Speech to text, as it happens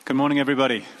Good morning,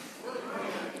 everybody.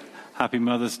 Happy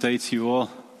Mother's Day to you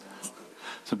all.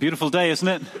 It's a beautiful day, isn't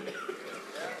it?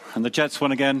 And the Jets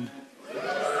won again.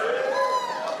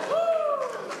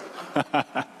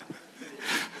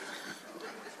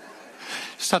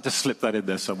 Just had to slip that in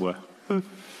there somewhere. If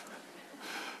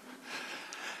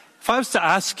I was to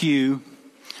ask you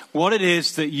what it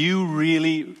is that you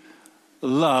really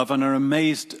love and are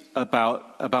amazed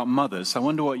about mothers, I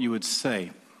wonder what you would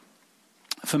say.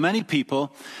 For many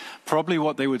people, probably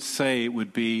what they would say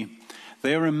would be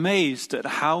they are amazed at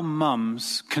how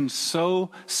mums can so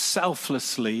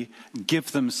selflessly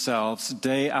give themselves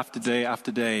day after day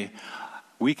after day,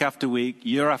 week after week,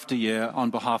 year after year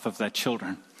on behalf of their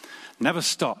children. Never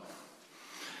stop.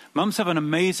 Mums have an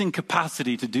amazing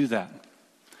capacity to do that.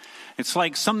 It's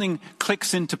like something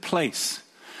clicks into place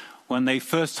when they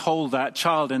first hold that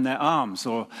child in their arms,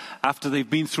 or after they've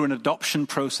been through an adoption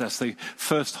process, they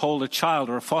first hold a child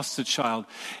or a foster child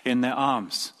in their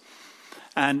arms.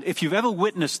 And if you've ever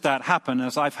witnessed that happen,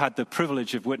 as I've had the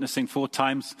privilege of witnessing 4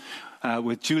 times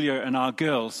with Julia and our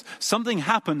girls, something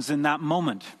happens in that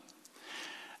moment.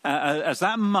 As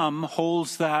that mum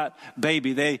holds that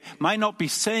baby, they might not be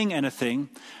saying anything,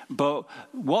 but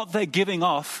what they're giving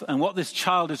off and what this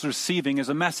child is receiving is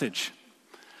a message.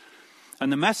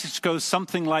 And the message goes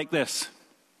something like this: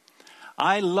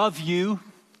 I love you,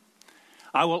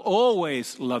 I will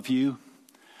always love you,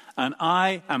 and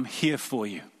I am here for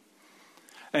you.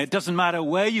 It doesn't matter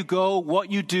where you go, what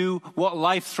you do, what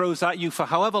life throws at you, for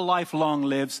however life long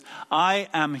lives, I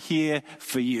am here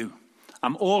for you.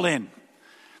 I'm all in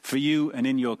for you and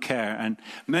in your care. And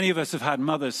many of us have had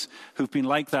mothers who've been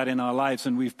like that in our lives,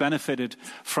 and we've benefited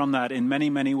from that in many,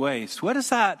 many ways. Where does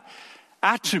that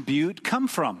attribute come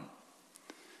from?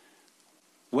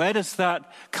 Where does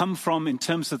that come from in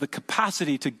terms of the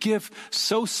capacity to give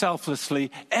so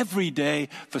selflessly every day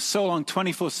for so long,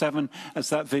 24/7,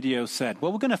 as that video said?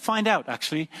 Well, we're going to find out,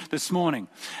 actually, this morning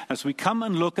as we come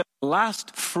and look at the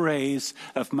last phrase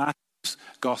of Matthew's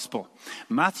Gospel.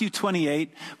 Matthew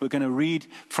 28, we're going to read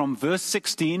from verse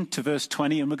 16 to verse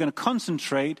 20, and we're going to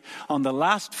concentrate on the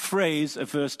last phrase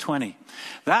of verse 20.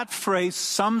 That phrase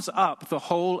sums up the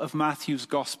whole of Matthew's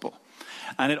Gospel.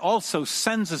 And it also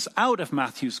sends us out of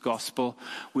Matthew's Gospel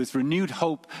with renewed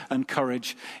hope and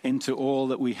courage into all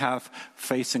that we have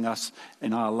facing us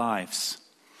in our lives.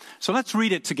 So let's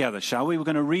read it together, shall we? We're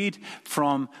going to read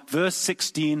from verse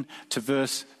 16 to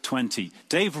verse 20.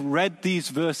 Dave read these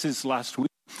verses last week.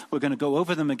 We're going to go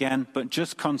over them again, but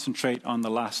just concentrate on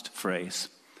the last phrase.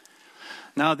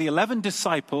 Now the 11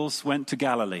 disciples went to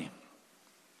Galilee,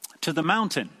 to the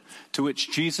mountain to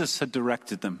which Jesus had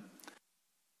directed them.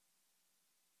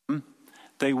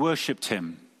 They worshipped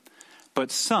him,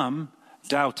 but some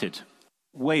doubted,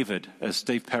 wavered, as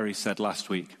Dave Perry said last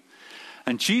week.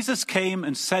 And Jesus came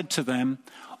and said to them,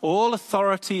 all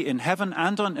authority in heaven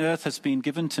and on earth has been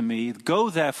given to me. Go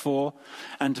therefore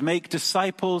and make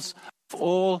disciples of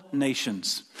all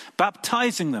nations,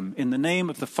 baptizing them in the name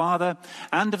of the Father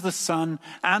and of the Son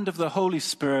and of the Holy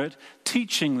Spirit,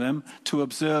 teaching them to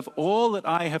observe all that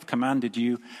I have commanded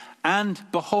you. And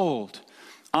behold,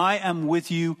 I am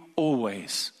with you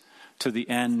always to the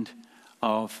end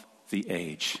of the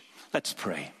age. Let's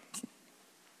pray.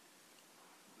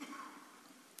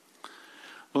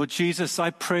 Lord Jesus, I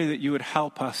pray that you would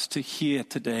help us to hear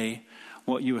today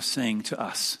what you are saying to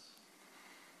us.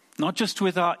 Not just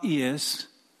with our ears,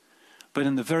 but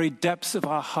in the very depths of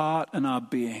our heart and our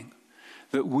being,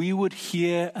 that we would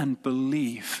hear and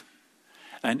believe.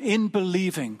 And in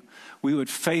believing, we would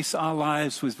face our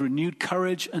lives with renewed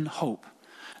courage and hope,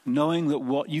 knowing that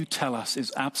what you tell us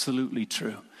is absolutely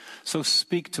true. So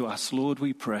speak to us, Lord,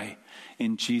 we pray,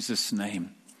 in Jesus'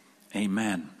 name.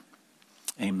 Amen.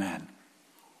 Amen.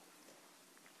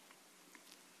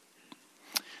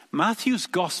 Matthew's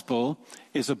Gospel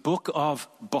is a book of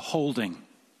beholding.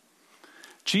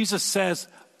 Jesus says,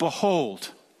 behold,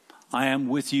 I am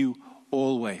with you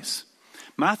always.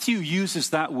 Matthew uses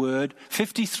that word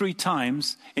 53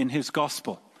 times in his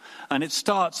Gospel, and it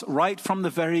starts right from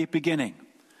the very beginning.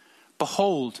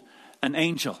 Behold, an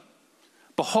angel.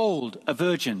 Behold, a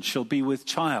virgin shall be with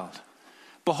child.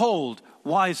 Behold,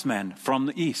 wise men from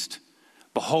the east.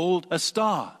 Behold, a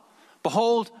star.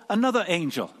 Behold, another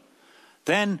angel.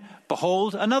 Then,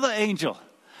 behold, another angel.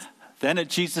 Then at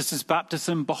Jesus'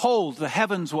 baptism, behold, the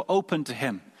heavens were opened to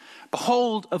him.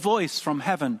 Behold, a voice from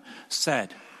heaven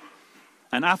said.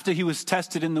 And after he was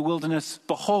tested in the wilderness,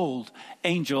 behold,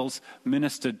 angels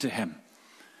ministered to him.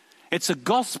 It's a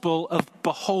gospel of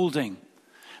beholding.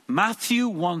 Matthew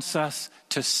wants us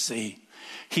to see.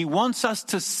 He wants us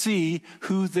to see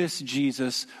who this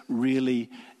Jesus really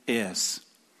is.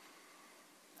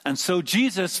 And so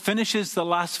Jesus finishes the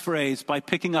last phrase by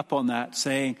picking up on that,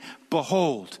 saying,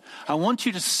 behold, I want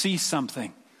you to see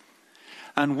something.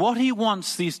 And what he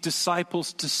wants these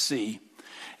disciples to see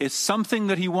is something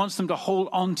that he wants them to hold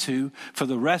on to for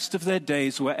the rest of their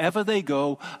days, wherever they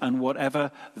go and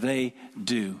whatever they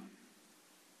do.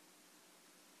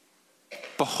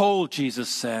 Behold, Jesus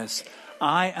says,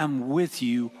 I am with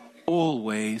you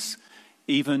always,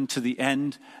 even to the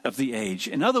end of the age.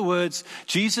 In other words,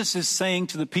 Jesus is saying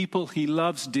to the people he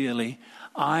loves dearly,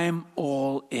 I'm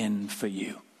all in for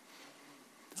you.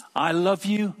 I love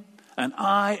you, and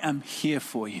I am here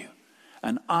for you,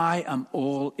 and I am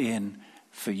all in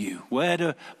for you. Where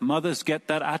do mothers get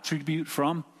that attribute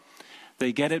from?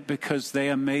 They get it because they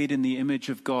are made in the image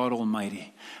of God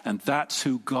Almighty, and that's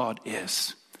who God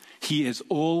is. He is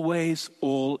always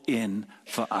all in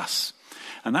for us.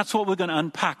 And that's what we're going to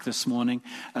unpack this morning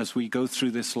as we go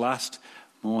through this last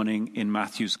morning in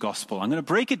Matthew's gospel. I'm going to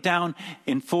break it down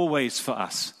in 4 ways for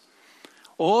us.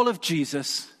 All of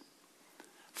Jesus,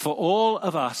 for all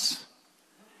of us,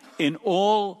 in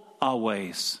all our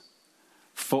ways,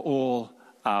 for all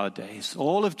our days.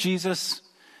 All of Jesus,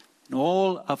 in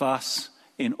all of us,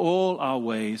 in all our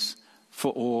ways,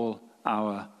 for all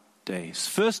our days.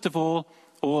 First of all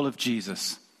of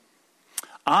Jesus.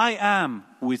 I am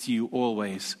with you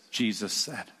always, Jesus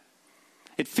said.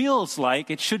 It feels like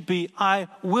it should be, I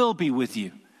will be with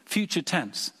you, future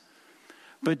tense.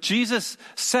 But Jesus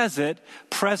says it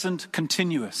present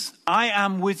continuous. I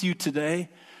am with you today.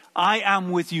 I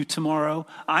am with you tomorrow.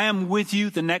 I am with you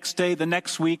the next day, the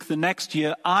next week, the next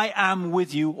year. I am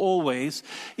with you always,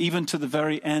 even to the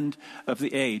very end of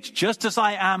the age. Just as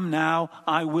I am now,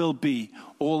 I will be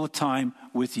all the time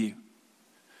with you.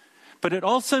 But it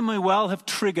also may well have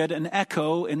triggered an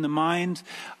echo in the mind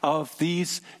of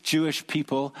these Jewish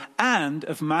people and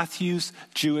of Matthew's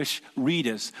Jewish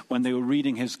readers when they were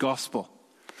reading his gospel.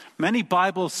 Many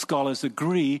Bible scholars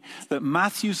agree that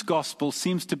Matthew's gospel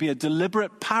seems to be a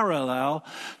deliberate parallel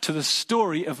to the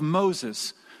story of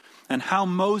Moses and how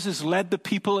Moses led the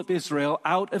people of Israel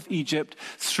out of Egypt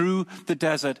through the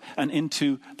desert and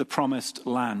into the promised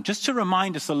land. Just to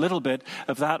remind us a little bit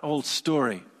of that old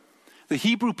story. The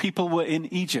Hebrew people were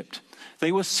in Egypt.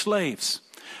 They were slaves,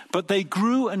 but they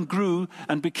grew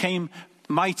and became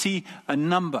mighty in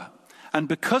number. And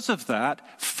because of that,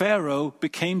 Pharaoh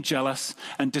became jealous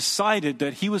and decided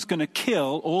that he was going to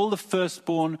kill all the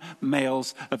firstborn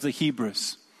males of the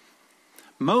Hebrews.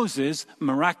 Moses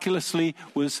miraculously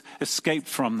was escaped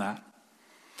from that.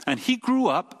 And he grew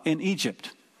up in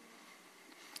Egypt.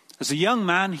 As a young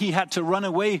man, he had to run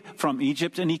away from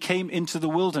Egypt and he came into the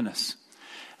wilderness.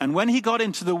 And when he got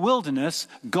into the wilderness,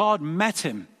 God met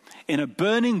him in a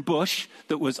burning bush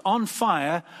that was on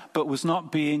fire but was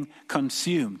not being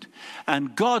consumed.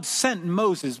 And God sent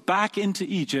Moses back into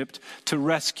Egypt to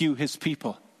rescue his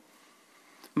people.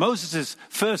 Moses'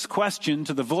 first question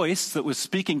to the voice that was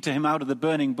speaking to him out of the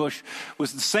burning bush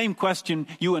was the same question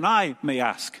you and I may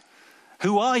ask.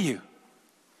 Who are you?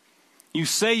 You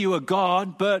say you are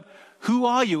God, but who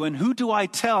are you? And who do I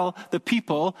tell the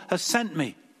people has sent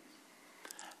me?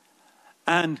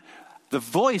 And the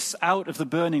voice out of the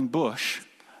burning bush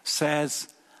says,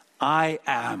 I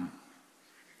am.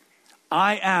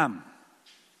 I am.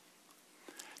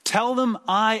 Tell them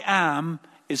I am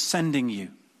is sending you.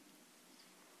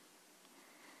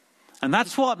 And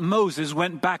that's what Moses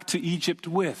went back to Egypt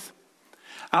with.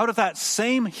 Out of that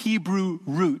same Hebrew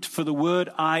root for the word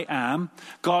I am,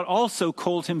 God also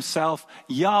called himself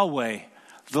Yahweh,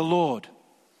 the Lord.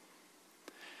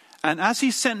 And as he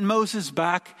sent Moses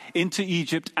back into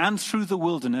Egypt and through the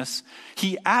wilderness,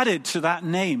 he added to that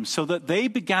name so that they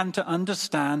began to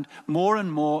understand more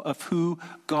and more of who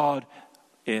God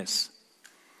is.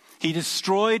 He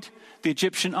destroyed the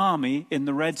Egyptian army in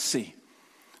the Red Sea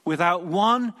without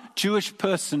one Jewish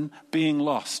person being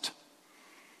lost.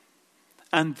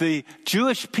 And the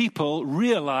Jewish people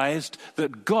realized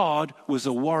that God was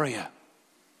a warrior.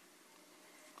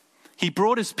 He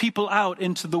brought his people out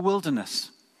into the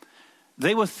wilderness.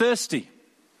 They were thirsty,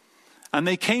 and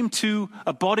they came to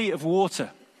a body of water.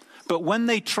 But when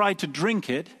they tried to drink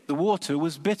it, the water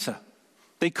was bitter.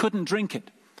 They couldn't drink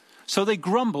it. So they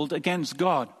grumbled against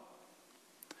God.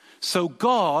 So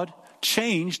God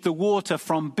changed the water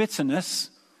from bitterness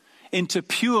into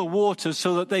pure water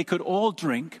so that they could all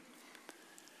drink.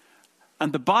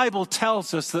 And the Bible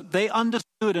tells us that they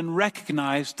understood and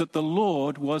recognized that the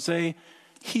Lord was a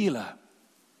healer.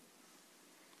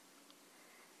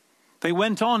 They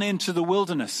went on into the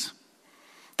wilderness.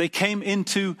 They came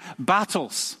into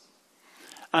battles.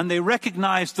 And they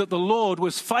recognized that the Lord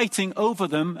was fighting over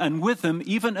them and with them,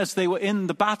 even as they were in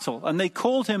the battle. And they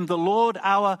called him the Lord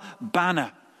our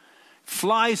banner.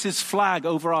 Flies his flag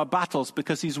over our battles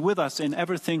because he's with us in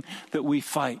everything that we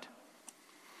fight.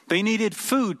 They needed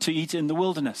food to eat in the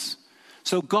wilderness.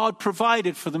 So God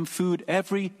provided for them food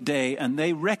every day, and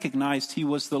they recognized he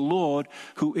was the Lord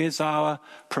who is our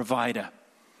provider.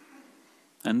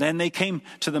 And then they came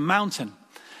to the mountain.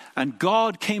 And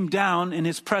God came down in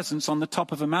his presence on the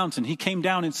top of a mountain. He came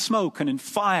down in smoke and in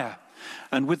fire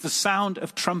and with the sound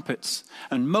of trumpets.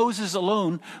 And Moses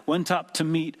alone went up to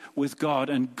meet with God.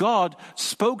 And God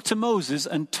spoke to Moses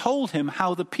and told him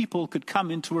how the people could come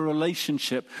into a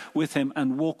relationship with him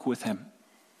and walk with him.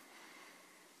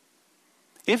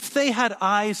 If they had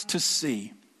eyes to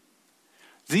see,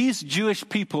 these Jewish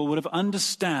people would have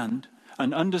understood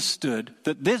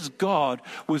that this God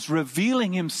was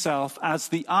revealing himself as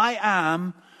the I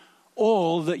am,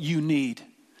 all that you need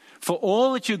for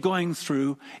all that you're going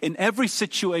through in every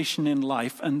situation in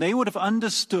life. And they would have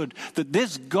understood that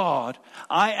this God,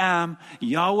 I am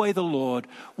Yahweh the Lord,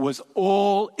 was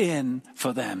all in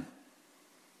for them.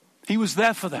 He was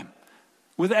there for them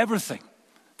with everything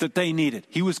that they needed.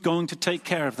 He was going to take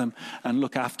care of them and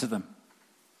look after them.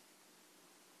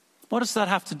 What does that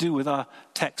have to do with our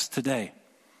text today?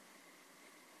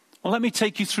 Well, let me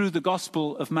take you through the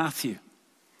Gospel of Matthew.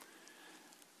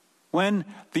 When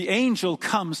the angel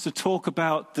comes to talk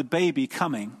about the baby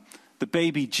coming, the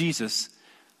baby Jesus,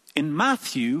 in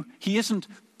Matthew, he isn't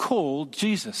called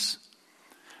Jesus.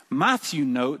 Matthew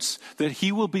notes that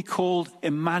he will be called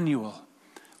Emmanuel,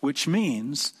 which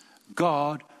means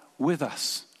God with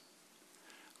us.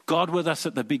 God with us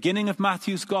at the beginning of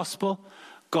Matthew's Gospel,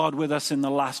 God with us in the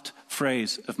last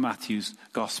phrase of Matthew's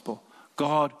Gospel.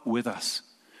 God with us.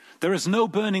 There is no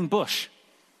burning bush,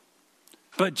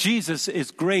 but Jesus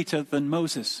is greater than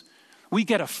Moses. We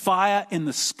get a fire in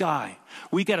the sky.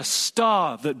 We get a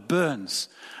star that burns.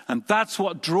 And that's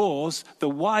what draws the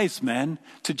wise men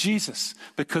to Jesus,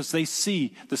 because they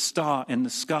see the star in the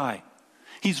sky.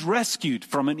 He's rescued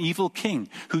from an evil king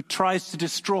who tries to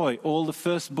destroy all the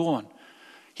firstborn.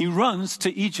 He runs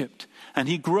to Egypt, and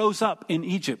he grows up in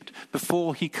Egypt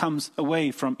before he comes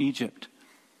away from Egypt.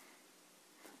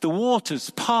 The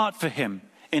waters part for him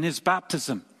in his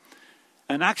baptism.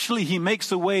 And actually, he makes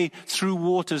a way through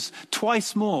waters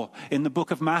twice more in the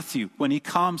book of Matthew when he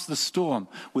calms the storm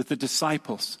with the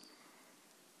disciples.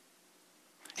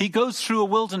 He goes through a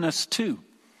wilderness too,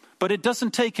 but it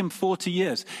doesn't take him 40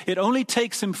 years. It only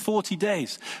takes him 40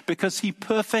 days because he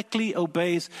perfectly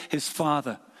obeys his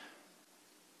Father.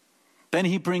 Then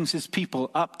he brings his people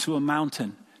up to a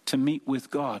mountain to meet with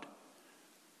God.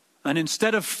 And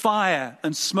instead of fire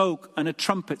and smoke and a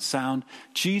trumpet sound,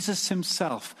 Jesus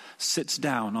himself sits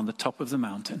down on the top of the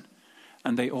mountain.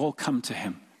 And they all come to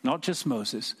him, not just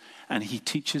Moses, and he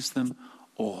teaches them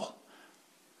all.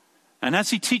 And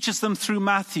as he teaches them through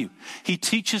Matthew, he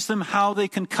teaches them how they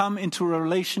can come into a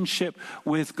relationship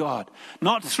with God.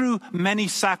 Not through many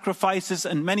sacrifices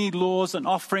and many laws and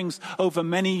offerings over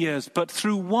many years, but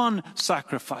through one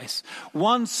sacrifice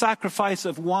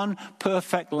of one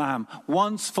perfect lamb,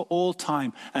 once for all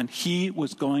time. And he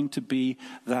was going to be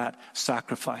that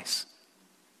sacrifice.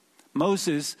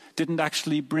 Moses didn't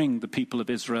actually bring the people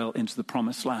of Israel into the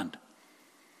promised land.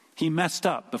 He messed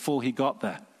up before he got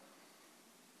there.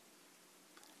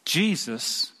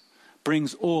 Jesus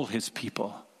brings all his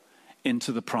people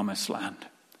into the promised land.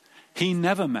 He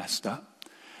never messed up.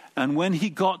 And when he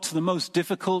got to the most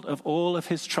difficult of all of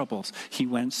his troubles, he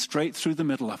went straight through the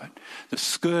middle of it. The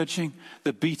scourging,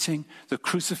 the beating, the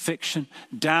crucifixion,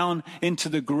 down into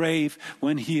the grave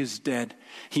when he is dead.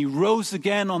 He rose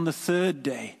again on the third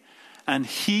day. And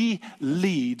he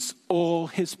leads all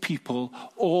his people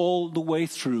all the way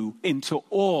through into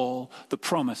all the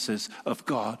promises of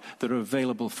God that are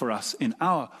available for us in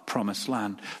our promised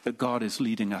land that God is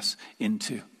leading us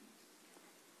into.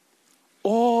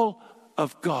 All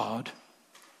of God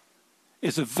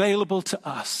is available to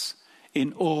us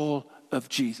in all of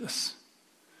Jesus.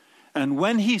 And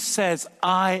when he says,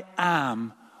 I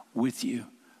am with you,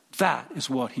 that is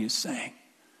what he is saying.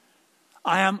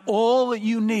 I am all that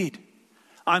you need.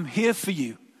 I'm here for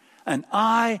you, and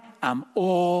I am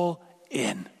all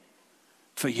in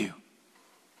for you.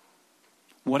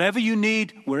 Whatever you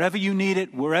need, wherever you need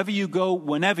it, wherever you go,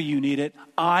 whenever you need it,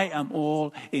 I am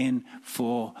all in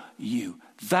for you.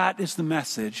 That is the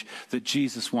message that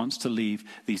Jesus wants to leave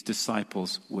these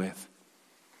disciples with.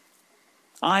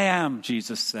 I am,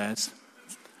 Jesus says,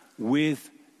 with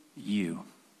you.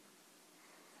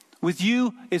 With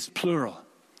you is plural.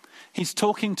 He's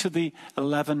talking to the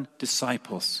 11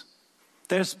 disciples.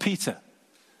 There's Peter.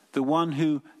 the one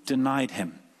who denied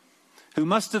him, who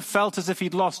must have felt as if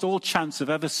he'd lost all chance of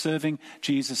ever serving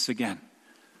Jesus again.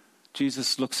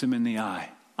 Jesus looks him in the eye.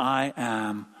 I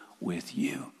am with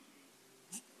you.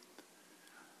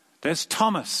 There's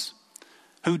Thomas,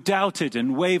 who doubted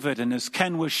and wavered, and as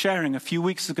Ken was sharing a few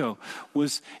weeks ago,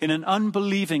 was in an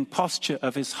unbelieving posture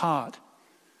of his heart.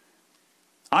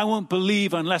 I won't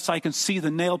believe unless I can see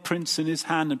the nail prints in his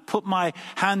hand and put my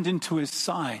hand into his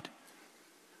side.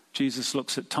 Jesus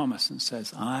looks at Thomas and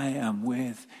says, I am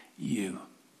with you.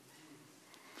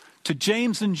 To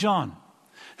James and John,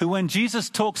 who when Jesus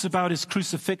talks about his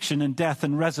crucifixion and death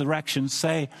and resurrection,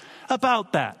 say,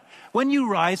 about that, when you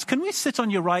rise, can we sit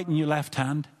on your right and your left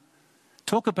hand?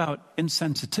 Talk about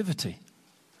insensitivity.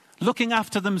 Looking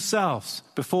after themselves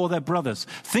before their brothers,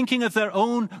 thinking of their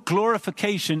own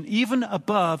glorification even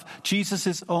above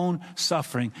Jesus' own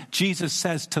suffering. Jesus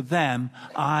says to them,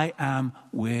 I am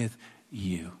with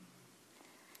you.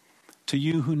 To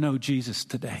you who know Jesus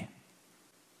today.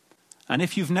 And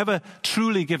if you've never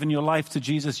truly given your life to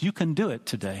Jesus, you can do it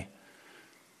today.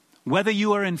 Whether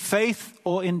you are in faith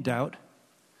or in doubt,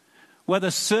 whether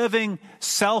serving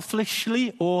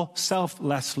selfishly or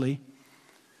selflessly,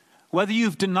 whether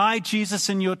you've denied Jesus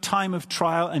in your time of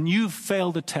trial and you've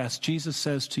failed the test, Jesus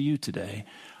says to you today,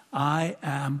 I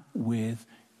am with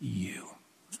you.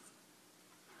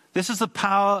 This is the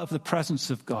power of the presence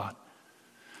of God.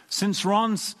 Since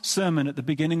Ron's sermon at the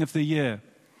beginning of the year,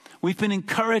 we've been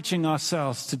encouraging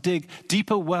ourselves to dig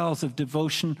deeper wells of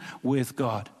devotion with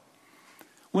God.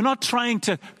 We're not trying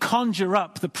to conjure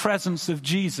up the presence of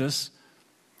Jesus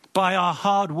by our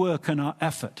hard work and our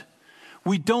effort.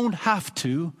 We don't have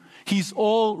to. He's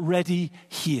already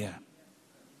here.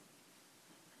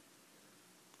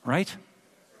 Right?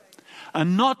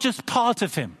 And not just part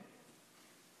of him.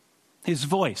 His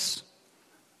voice,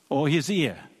 or his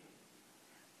ear,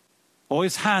 or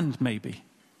his hand maybe.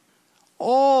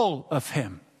 All of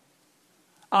him.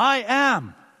 I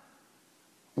am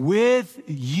with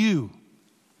you.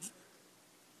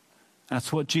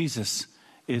 That's what Jesus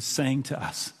is saying to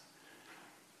us.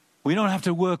 We don't have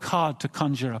to work hard to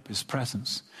conjure up his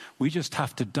presence. We just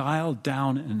have to dial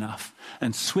down enough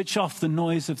and switch off the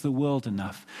noise of the world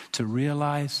enough to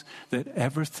realize that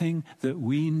everything that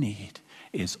we need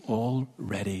is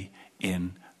already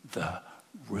in the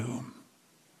room.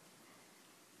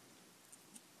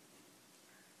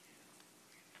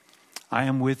 I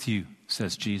am with you,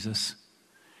 says Jesus,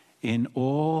 in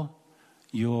all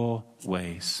your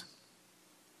ways.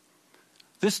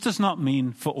 This does not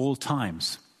mean for all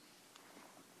times.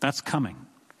 That's coming.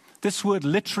 This word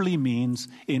literally means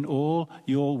in all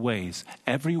your ways,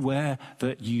 everywhere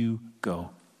that you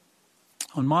go.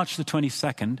 On March the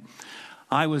 22nd,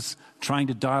 I was trying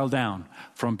to dial down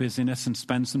from busyness and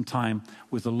spend some time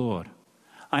with the Lord.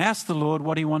 I asked the Lord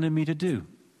what he wanted me to do.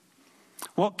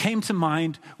 What came to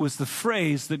mind was the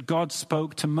phrase that God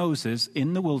spoke to Moses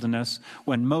in the wilderness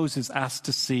when Moses asked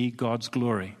to see God's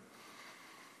glory.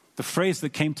 The phrase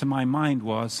that came to my mind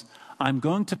was, I'm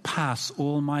going to pass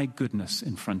all my goodness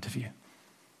in front of you.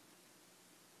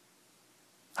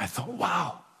 I thought,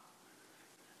 wow.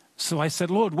 So I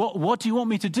said, Lord, what do you want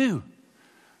me to do?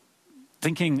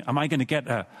 Thinking, am I going to get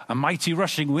a mighty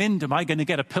rushing wind? Am I going to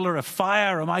get a pillar of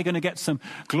fire? Am I going to get some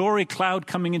glory cloud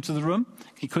coming into the room?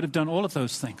 He could have done all of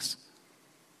those things.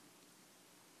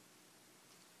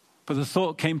 But the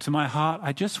thought came to my heart,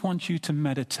 I just want you to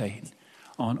meditate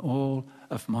on all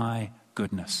of my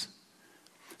goodness.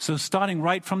 So starting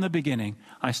right from the beginning,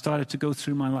 I started to go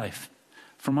through my life.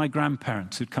 From my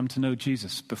grandparents who'd come to know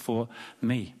Jesus before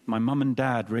me, my mum and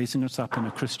dad raising us up in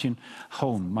a Christian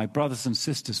home, my brothers and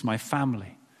sisters, my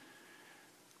family,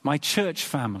 my church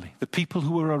family, the people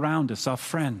who were around us, our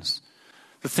friends,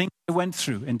 the things I went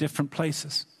through in different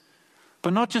places.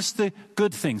 But not just the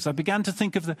good things. I began to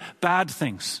think of the bad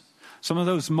things. Some of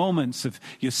those moments of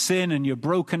your sin and your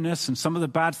brokenness and some of the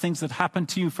bad things that happened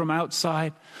to you from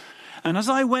outside. And as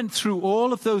I went through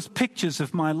all of those pictures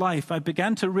of my life, I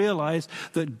began to realize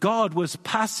that God was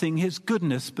passing his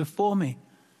goodness before me.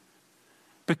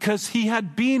 Because he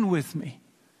had been with me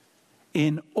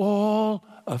in all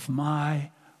of my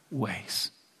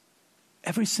ways.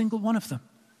 Every single one of them.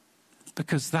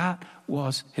 Because that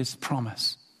was his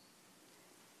promise.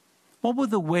 What were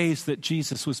the ways that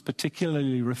Jesus was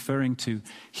particularly referring to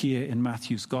here in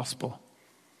Matthew's gospel?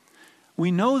 We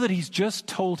know that he's just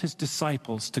told his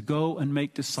disciples to go and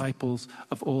make disciples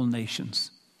of all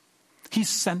nations. He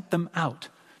sent them out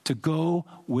to go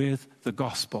with the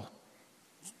gospel.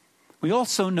 We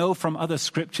also know from other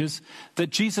scriptures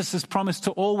that Jesus has promised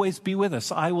to always be with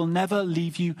us. I will never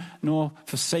leave you nor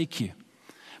forsake you.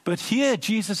 But here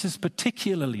Jesus is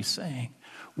particularly saying,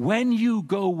 when you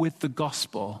go with the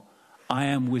gospel, I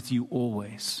am with you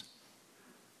always.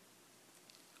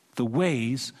 The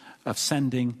ways of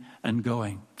sending and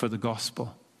going for the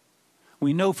gospel.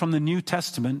 We know from the New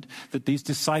Testament that these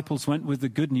disciples went with the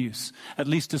good news, at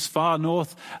least as far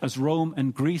north as Rome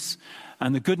and Greece,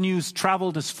 and the good news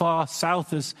traveled as far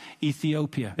south as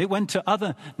Ethiopia. It went to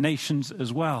other nations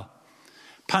as well.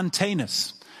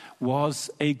 Pantaenus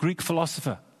was a Greek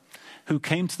philosopher who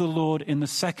came to the Lord in the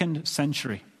 2nd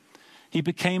century. He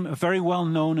became a very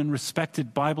well-known and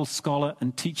respected Bible scholar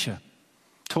and teacher,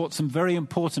 taught some very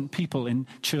important people in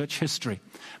church history,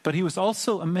 but he was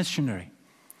also a missionary.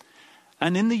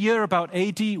 And in the year about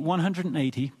AD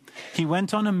 180, he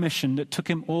went on a mission that took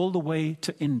him all the way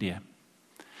to India.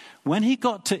 When he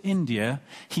got to India,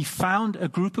 he found a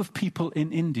group of people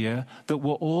in India that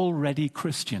were already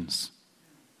Christians.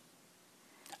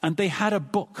 And they had a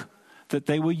book that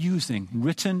they were using,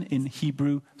 written in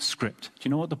Hebrew script. Do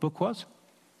you know what the book was?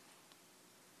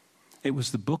 It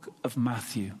was the book of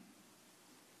Matthew.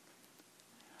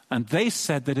 And they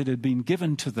said that it had been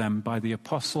given to them by the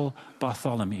apostle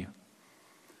Bartholomew,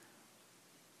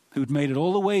 who'd made it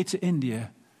all the way to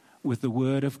India with the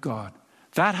word of God.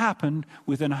 That happened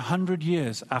within 100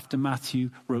 years after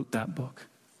Matthew wrote that book.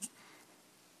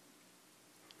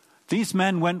 These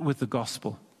men went with the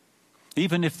gospel,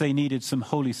 even if they needed some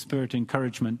Holy Spirit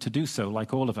encouragement to do so,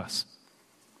 like all of us.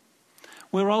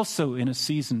 We're also in a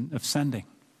season of sending.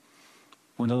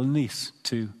 Will and Niece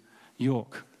to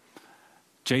York,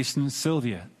 Jason and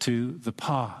Sylvia to the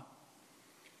PAR.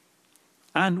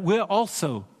 And we're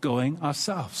also going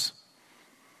ourselves.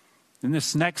 In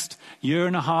this next year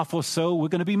and a half or so, we're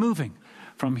going to be moving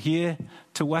from here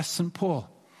to West St. Paul.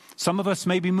 Some of us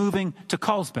may be moving to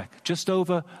Carlsbeck, just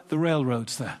over the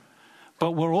railroads there.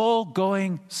 But we're all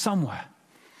going somewhere.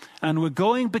 And we're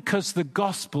going because the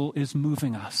gospel is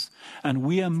moving us. And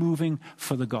we are moving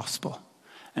for the gospel.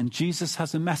 And Jesus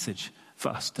has a message for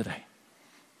us today.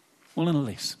 Well,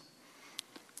 Annalise,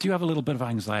 do you have a little bit of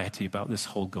anxiety about this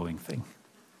whole going thing?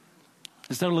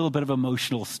 Is there a little bit of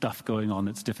emotional stuff going on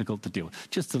that's difficult to deal with?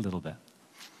 Just a little bit.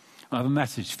 I have a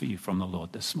message for you from the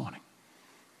Lord this morning.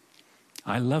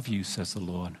 I love you, says the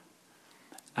Lord.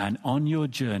 And on your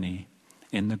journey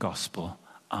in the gospel,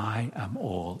 I am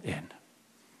all in.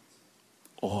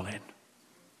 All in.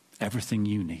 Everything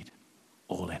you need,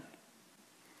 all in.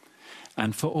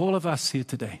 And for all of us here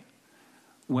today,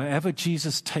 wherever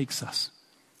Jesus takes us,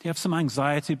 do you have some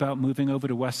anxiety about moving over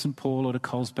to West St. Paul or to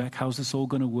Carlsbeck? How's this all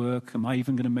going to work? Am I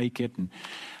even going to make it? And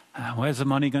where's the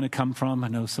money going to come from? I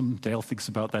know Dale thinks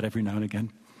about that every now and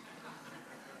again.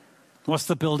 What's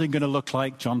the building going to look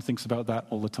like? John thinks about that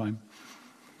all the time.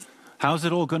 How's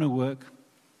it all going to work?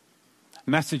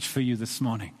 Message for you this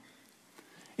morning.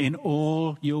 In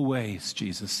all your ways,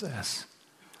 Jesus says,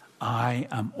 I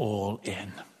am all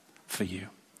in for you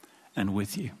and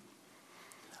with you.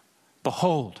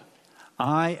 Behold,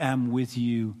 I am with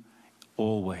you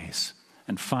always.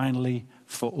 And finally,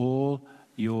 for all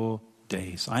your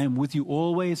days. I am with you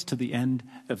always to the end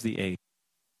of the age.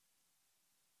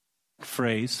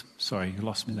 Phrase, sorry, you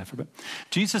lost me there for a bit.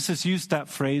 Jesus has used that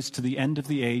phrase to the end of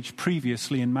the age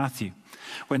previously in Matthew,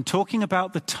 when talking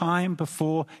about the time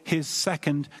before his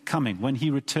second coming, when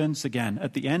he returns again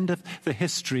at the end of the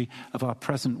history of our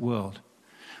present world.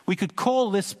 We could call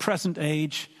this present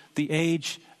age the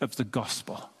age of the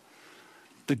gospel,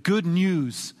 the good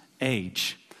news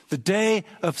age, the day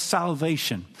of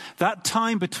salvation, that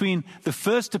time between the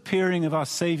first appearing of our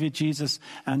Savior Jesus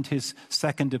and his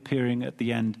second appearing at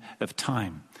the end of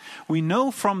time. We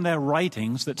know from their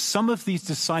writings that some of these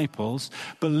disciples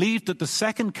believed that the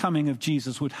second coming of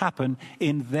Jesus would happen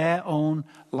in their own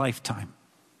lifetime.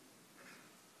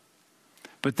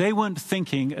 But they weren't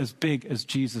thinking as big as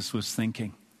Jesus was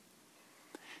thinking.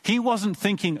 He wasn't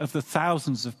thinking of the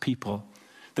thousands of people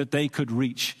that they could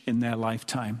reach in their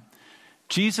lifetime.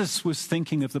 Jesus was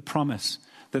thinking of the promise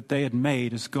that they had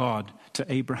made as God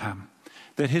to Abraham,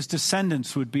 that his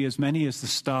descendants would be as many as the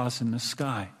stars in the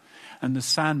sky and the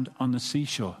sand on the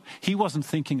seashore. He wasn't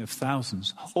thinking of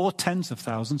thousands or tens of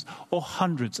thousands or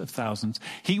hundreds of thousands.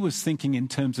 He was thinking in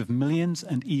terms of millions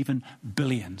and even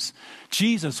billions.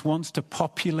 Jesus wants to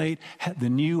populate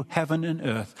the new heaven and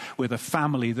earth with a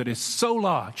family that is so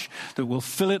large that will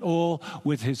fill it all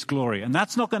with his glory. And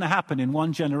that's not going to happen in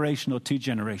one generation or two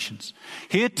generations.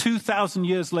 Here, 2,000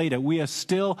 years later, we are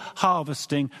still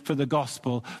harvesting for the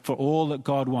gospel for all that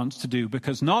God wants to do,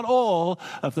 because not all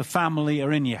of the family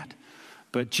are in yet.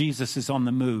 But Jesus is on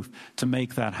the move to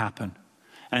make that happen.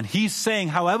 And he's saying,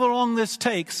 however long this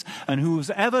takes, and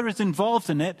whoever is involved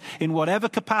in it, in whatever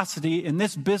capacity, in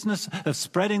this business of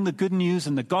spreading the good news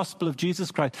and the gospel of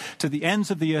Jesus Christ to the ends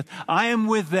of the earth, I am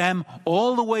with them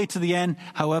all the way to the end,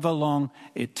 however long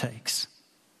it takes.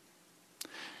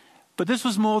 But this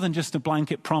was more than just a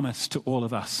blanket promise to all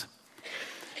of us.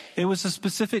 It was a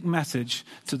specific message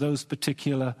to those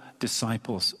particular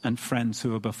disciples and friends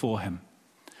who were before him.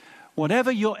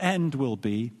 Whatever your end will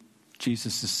be,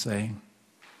 Jesus is saying,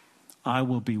 I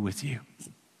will be with you,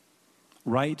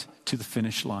 right to the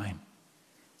finish line.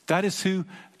 That is who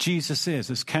Jesus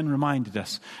is, as Ken reminded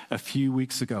us a few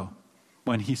weeks ago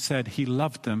when he said he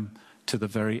loved them to the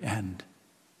very end.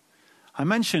 I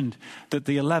mentioned that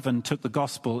the 11 took the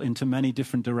gospel into many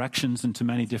different directions and to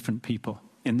many different people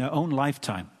in their own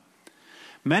lifetime.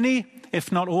 Many,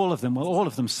 if not all of them, well, all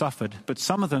of them suffered, but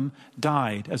some of them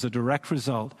died as a direct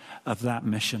result of that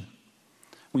mission.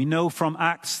 We know from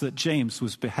Acts that James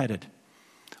was beheaded.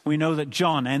 We know that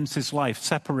John ends his life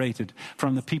separated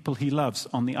from the people he loves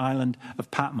on the island of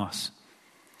Patmos.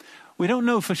 We don't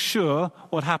know for sure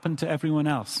what happened to everyone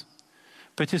else.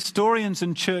 But historians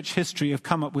and church history have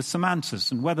come up with some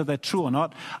answers, and whether they're true or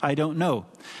not, I don't know.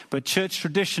 But church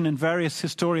tradition and various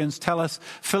historians tell us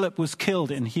Philip was killed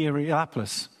in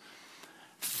Hierapolis,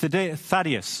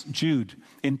 Thaddeus, Jude,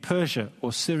 in Persia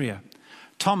or Syria.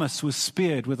 Thomas was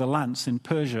speared with a lance in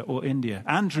Persia or India.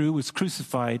 Andrew was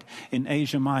crucified in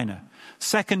Asia Minor.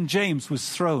 Second James was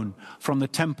thrown from the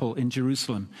temple in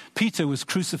Jerusalem. Peter was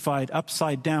crucified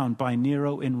upside down by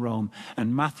Nero in Rome.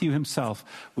 And Matthew himself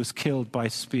was killed by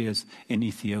spears in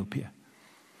Ethiopia.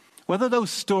 Whether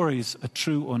those stories are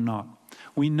true or not,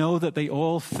 we know that they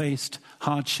all faced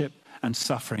hardship and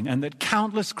suffering, and that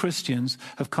countless Christians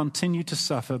have continued to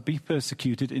suffer, be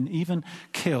persecuted, and even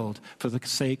killed for the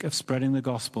sake of spreading the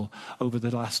gospel over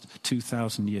the last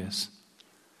 2,000 years.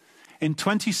 In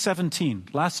 2017,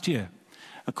 last year,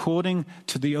 according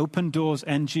to the Open Doors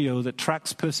NGO that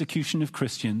tracks persecution of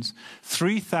Christians,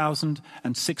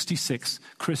 3,066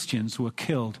 Christians were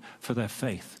killed for their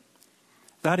faith.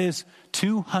 That is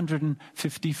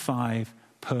 255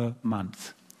 per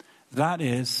month. That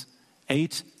is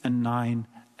 8 and 9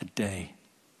 a day.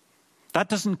 That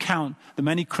doesn't count the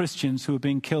many Christians who are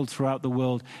being killed throughout the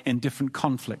world in different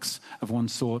conflicts of one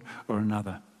sort or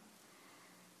another.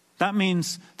 That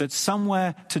means that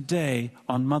somewhere today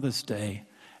on Mother's Day,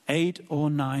 8 or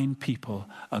 9 people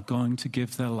are going to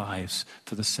give their lives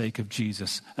for the sake of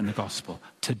Jesus and the gospel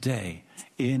today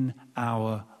in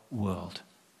our world.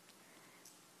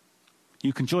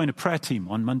 You can join a prayer team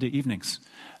on Monday evenings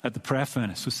at the prayer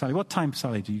furnace with Sally. What time,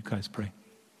 Sally, do you guys pray?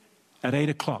 At 8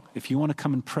 o'clock, if you want to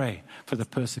come and pray for the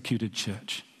persecuted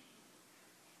church.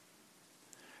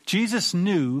 Jesus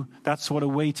knew that's what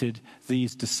awaited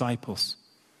these disciples.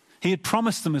 He had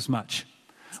promised them as much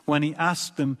when he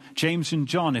asked them, James and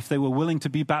John, if they were willing to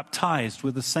be baptized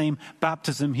with the same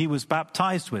baptism he was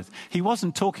baptized with. He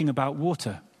wasn't talking about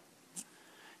water.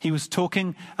 He was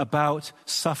talking about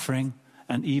suffering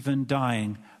and even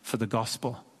dying for the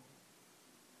gospel.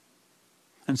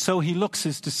 And so he looks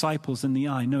his disciples in the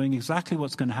eye, knowing exactly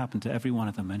what's going to happen to every one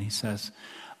of them. And he says,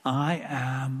 I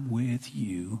am with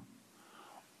you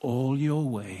all your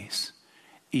ways,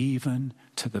 even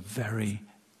to the very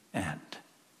end.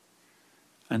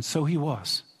 And so he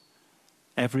was,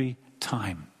 every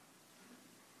time.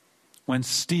 When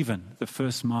Stephen, the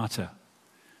first martyr,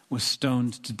 was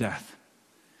stoned to death,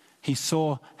 he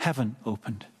saw heaven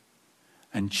opened,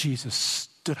 and Jesus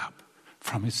stood up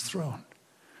from his throne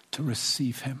to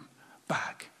receive him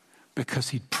back, because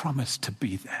he'd promised to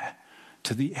be there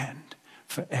to the end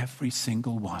for every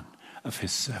single one of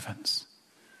his servants.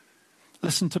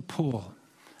 Listen to Paul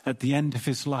at the end of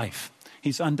his life.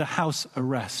 He's under house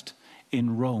arrest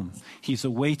in Rome. He's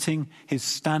awaiting his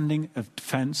standing of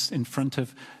defense in front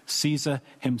of Caesar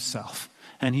himself.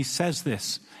 And he says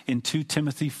this in 2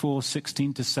 Timothy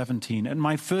 4:16-17. At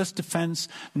my first defense,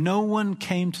 no one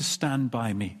came to stand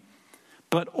by me,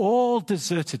 but all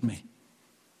deserted me.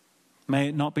 May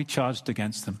it not be charged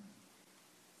against them.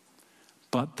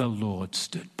 But the Lord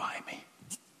stood by me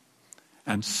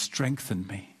and strengthened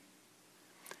me.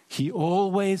 He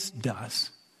always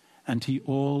does, and he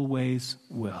always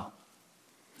will.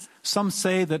 Some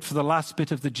say that for the last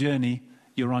bit of the journey,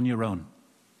 you're on your own.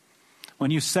 When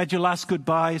you said your last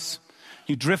goodbyes,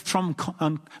 you drift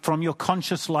from your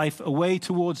conscious life away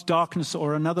towards darkness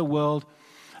or another world,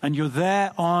 and you're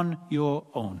there on your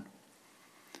own.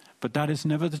 But that is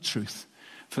never the truth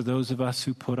for those of us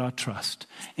who put our trust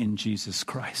in Jesus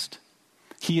Christ.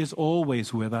 He is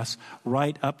always with us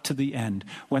right up to the end.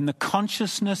 When the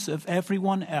consciousness of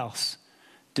everyone else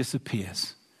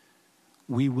disappears,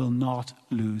 we will not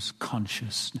lose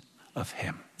consciousness of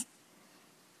him.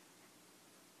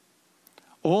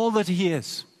 All that he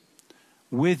is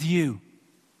with you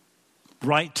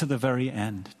right to the very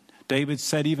end. David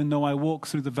said, even though I walk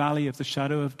through the valley of the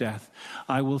shadow of death,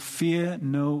 I will fear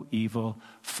no evil,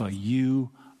 for you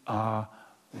are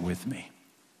with me.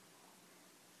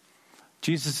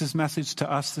 Jesus' message to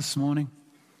us this morning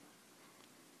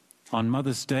on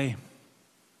Mother's Day,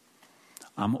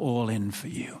 I'm all in for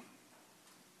you.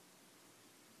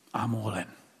 I'm all in.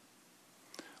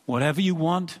 Whatever you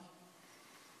want,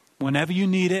 whenever you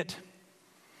need it,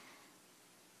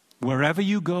 wherever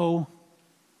you go,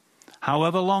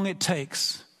 however long it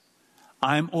takes,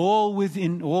 I'm all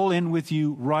in with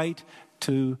you right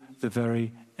to the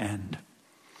very end.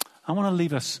 I want to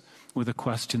leave us with a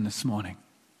question this morning.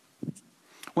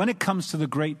 When it comes to the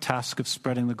great task of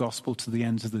spreading the gospel to the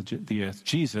ends of the earth,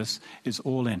 Jesus is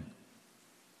all in.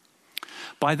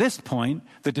 By this point,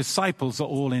 the disciples are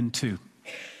all in too.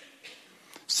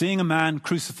 Seeing a man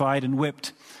crucified and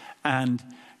whipped and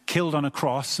killed on a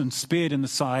cross and speared in the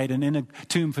side and in a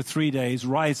tomb for 3 days,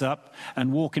 rise up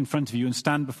and walk in front of you and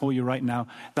stand before you right now,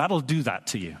 that'll do that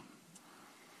to you.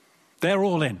 They're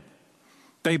all in.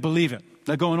 They believe it.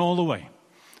 They're going all the way.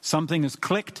 Something has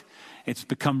clicked. It's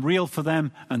become real for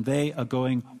them, and they are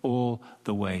going all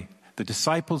the way. The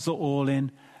disciples are all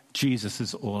in. Jesus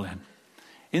is all in.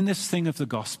 In this thing of the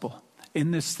gospel,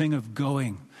 in this thing of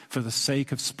going for the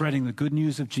sake of spreading the good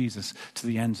news of Jesus to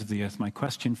the ends of the earth, my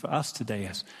question for us today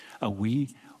is, are we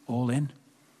all in?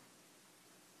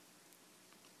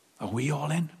 Are we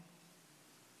all in?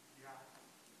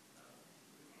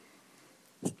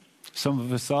 Some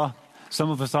of us are. Some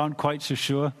of us aren't quite so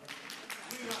sure.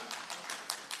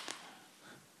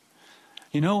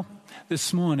 You know,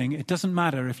 this morning, it doesn't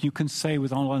matter if you can say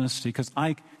with all honesty, because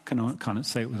I can't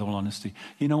say it with all honesty.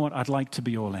 You know what? I'd like to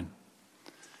be all in.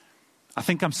 I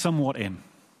think I'm somewhat in,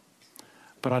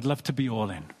 but I'd love to be all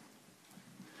in.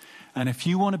 And if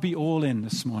you want to be all in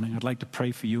this morning, I'd like to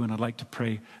pray for you, and I'd like to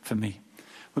pray for me.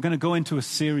 We're going to go into a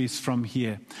series from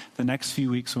here the next few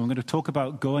weeks, and we're going to talk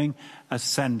about going as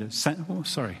senders,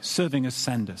 serving as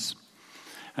senders.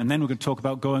 And then we're going to talk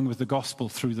about going with the gospel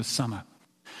through the summer.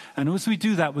 And as we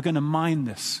do that, we're going to mine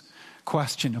this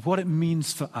question of what it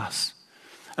means for us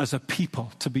as a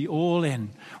people to be all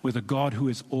in with a God who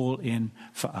is all in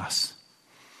for us.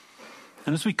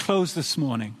 And as we close this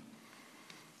morning,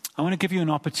 I want to give you an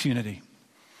opportunity.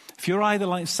 If you're either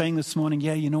like saying this morning,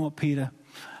 yeah, you know what, Peter,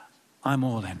 I'm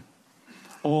all in.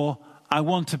 Or I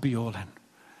want to be all in.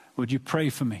 Would you pray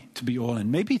for me to be all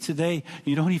in? Maybe today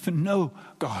you don't even know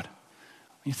God.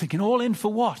 You're thinking, all in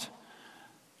for what?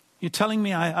 You're telling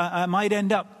me I might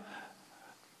end up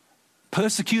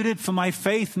persecuted for my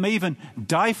faith, may even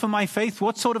die for my faith.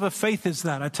 What sort of a faith is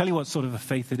that? I tell you what sort of a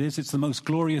faith it is. It's the most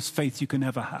glorious faith you can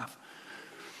ever have.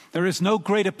 There is no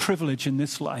greater privilege in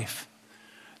this life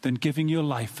than giving your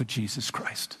life for Jesus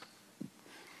Christ.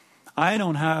 I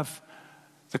don't have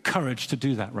the courage to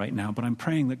do that right now, but I'm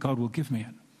praying that God will give me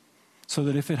it, so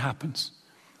that if it happens,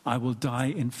 I will die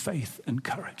in faith and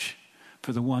courage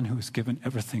for the one who has given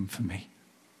everything for me.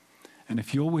 And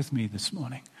if you're with me this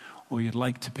morning, or you'd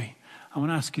like to be, I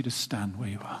want to ask you to stand where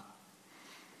you are.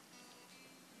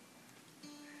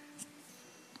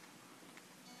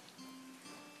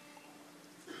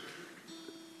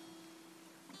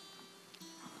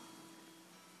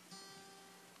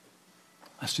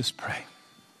 Let's just pray.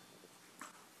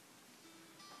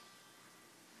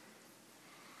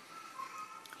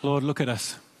 Lord, look at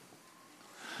us.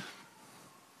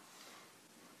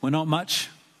 We're not much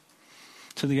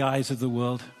to the eyes of the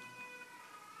world,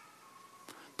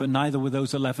 but neither were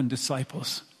those 11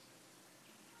 disciples.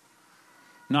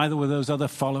 Neither were those other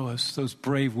followers, those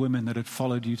brave women that had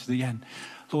followed you to the end,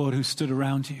 Lord, who stood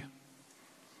around you.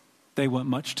 They weren't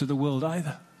much to the world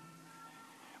either,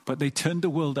 but they turned the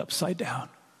world upside down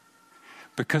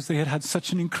because they had had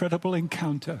such an incredible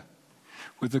encounter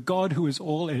with the God who is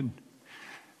all in,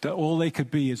 that all they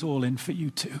could be is all in for you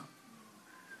too.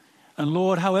 And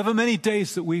Lord, however many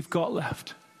days that we've got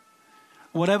left,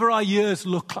 whatever our years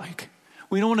look like,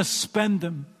 we don't want to spend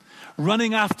them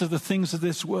running after the things of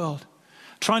this world,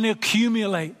 trying to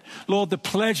accumulate, Lord, the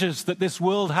pleasures that this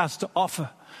world has to offer,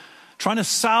 trying to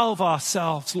salve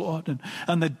ourselves, Lord,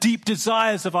 and the deep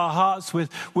desires of our hearts with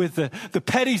the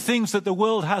petty things that the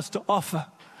world has to offer.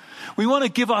 We want to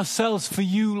give ourselves for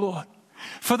you, Lord,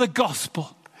 for the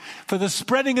gospel, for the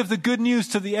spreading of the good news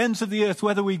to the ends of the earth,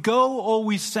 whether we go or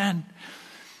we send.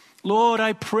 Lord,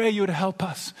 I pray you to help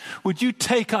us. Would you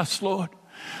take us, Lord,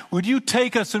 Would you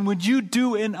take us and would you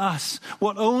do in us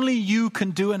what only you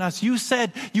can do in us? You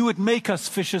said you would make us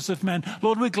fishers of men.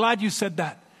 Lord, we're glad you said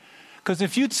that. Because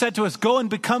if you'd said to us, go and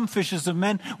become fishers of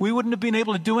men, we wouldn't have been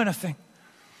able to do anything.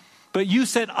 But you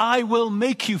said, I will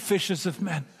make you fishers of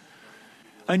men.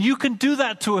 And you can do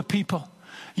that to a people.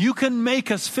 You can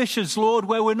make us fishers, Lord,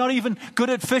 where we're not even good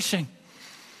at fishing.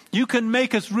 You can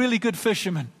make us really good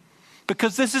fishermen.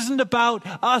 Because this isn't about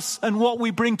us and what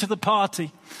we bring to the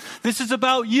party. This is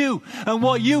about you and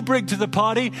what you bring to the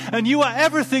party. And you are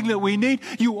everything that we need.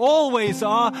 You always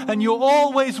are, and you're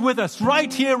always with us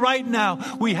right here, right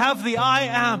now. We have the I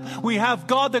am. We have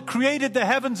God that created the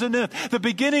heavens and earth, the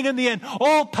beginning and the end,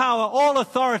 all power, all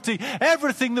authority,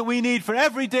 everything that we need for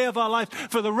every day of our life,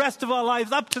 for the rest of our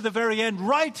lives, up to the very end,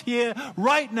 right here,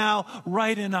 right now,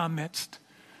 right in our midst.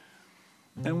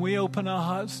 And we open our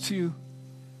hearts to you.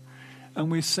 And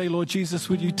we say, Lord Jesus,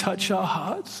 would you touch our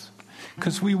hearts?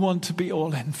 Because we want to be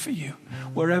all in for you.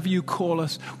 Wherever you call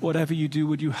us, whatever you do,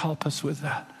 would you help us with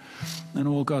that? And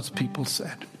all God's people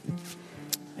said,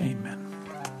 amen.